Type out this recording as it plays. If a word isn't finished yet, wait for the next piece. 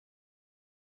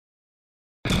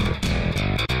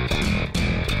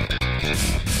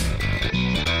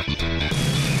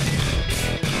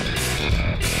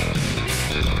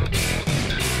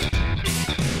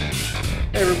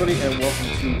everybody, and welcome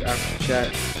to Aperture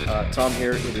Chat. Tom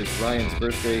here. It is Ryan's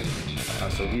birthday,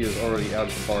 so he is already out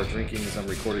at the bar drinking as I'm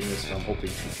recording this, and I'm hoping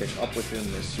to catch up with him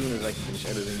as soon as I can finish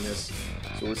editing this.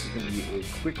 So this is going to be a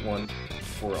quick one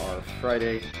for our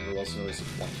Friday, and you'll also notice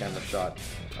it's one camera shot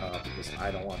because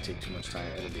I don't want to take too much time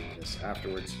editing this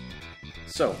afterwards.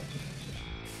 So,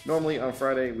 normally on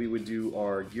Friday we would do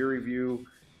our gear review,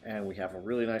 and we have a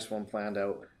really nice one planned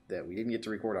out that we didn't get to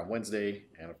record on Wednesday,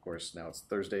 and of course now it's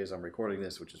Thursday as I'm recording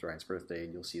this, which is Ryan's birthday,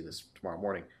 and you'll see this tomorrow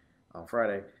morning on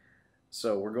Friday.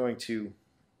 So we're going to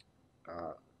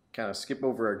kind of skip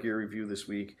over our gear review this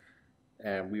week,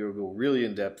 and we will go really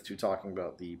in depth to talking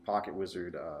about the Pocket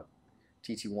Wizard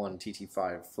TT1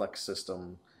 TT5 Flex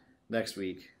system next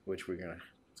week, which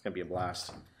it's gonna be a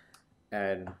blast.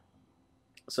 And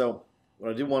so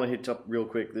what I do want to hit up real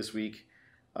quick this week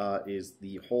is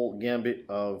the whole gambit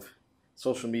of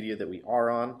social media that we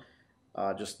are on.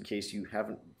 Just in case you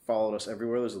haven't followed us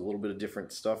everywhere, there's a little bit of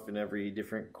different stuff in every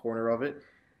different corner of it.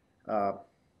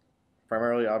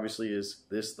 Primarily, obviously, is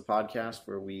this the podcast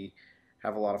where we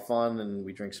have a lot of fun and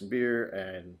we drink some beer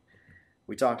and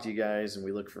we talk to you guys and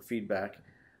we look for feedback.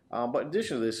 But in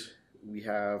addition to this, we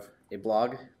have a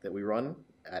blog that we run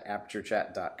at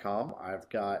aperturechat.com. I've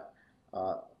got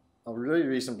a really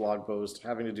recent blog post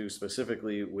having to do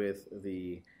specifically with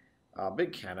the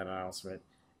big Canon announcement.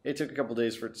 It took a couple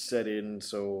days for it to set in,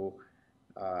 so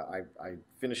I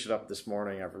finished it up this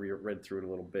morning. I've read through it a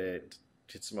little bit,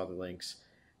 hit some other links,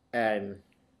 and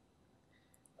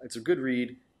it's a good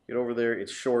read. Get over there.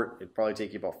 It's short. It'd probably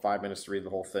take you about 5 minutes to read the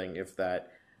whole thing, if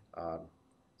that.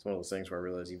 It's one of those things where I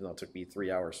realize even though it took me 3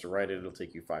 hours to write it, it'll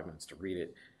take you 5 minutes to read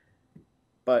it.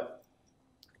 But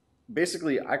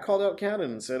basically, I called out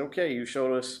Canon and said, okay, you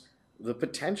showed us the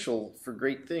potential for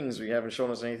great things. We haven't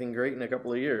shown us anything great in a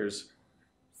couple of years.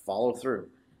 Follow through.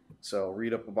 So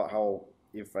read up about how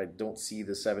if I don't see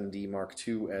the 7D Mark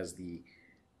II as the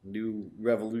new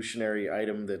revolutionary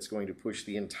item that's going to push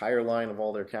the entire line of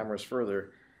all their cameras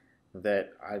further,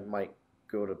 that I might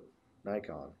go to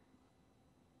Nikon.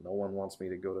 No one wants me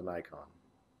to go to Nikon.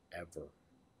 Ever.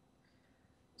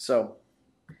 So,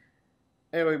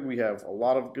 anyway, we have a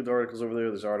lot of good articles over there.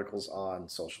 There's articles on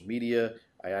social media.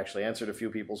 I actually answered a few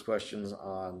people's questions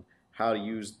on how to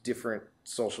use different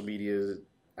social media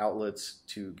outlets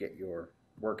to get your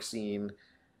work seen,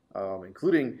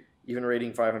 including even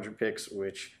rating 500 pics,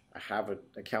 which I have an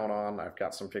account on. I've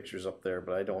got some pictures up there,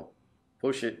 but I don't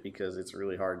push it because it's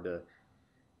really hard to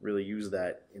really use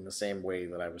that in the same way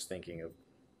that I was thinking of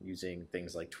using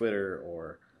things like Twitter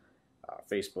or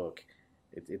Facebook.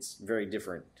 It's very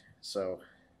different. So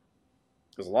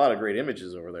there's a lot of great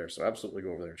images over there, so absolutely go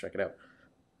over there and check it out.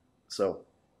 So,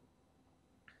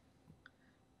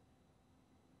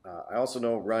 I also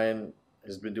know Ryan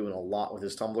has been doing a lot with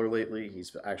his Tumblr lately.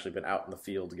 He's actually been out in the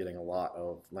field getting a lot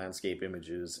of landscape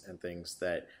images and things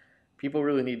that people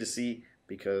really need to see,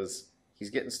 because he's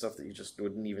getting stuff that you just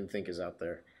wouldn't even think is out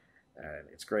there. And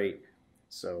it's great.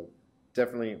 So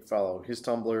definitely follow his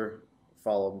Tumblr,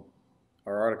 follow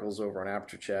our articles over on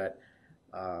Aperture Chat.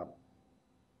 And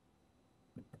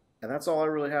that's all I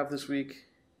really have this week,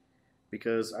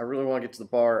 because I really want to get to the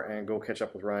bar and go catch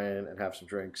up with Ryan and have some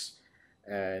drinks.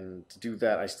 And to do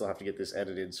that, I still have to get this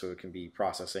edited so it can be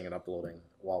processing and uploading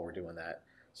while we're doing that.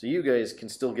 So you guys can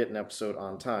still get an episode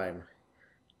on time,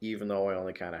 even though I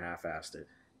only kind of half-assed it.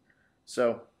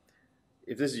 So,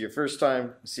 if this is your first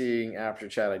time seeing Aperture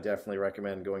Chat, I definitely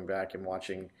recommend going back and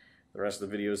watching the rest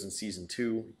of the videos in Season 2.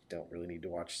 You don't really need to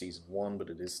watch Season 1, but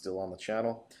it is still on the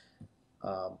channel.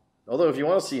 Although, if you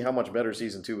want to see how much better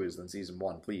Season 2 is than Season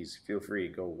 1, please feel free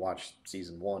to go watch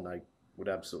Season 1. I would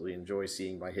absolutely enjoy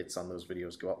seeing my hits on those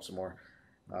videos go up some more.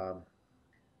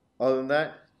 Other than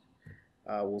that,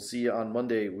 we'll see you on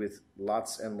Monday with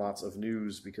lots and lots of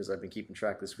news, because I've been keeping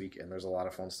track this week, and there's a lot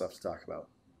of fun stuff to talk about.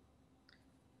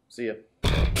 See ya.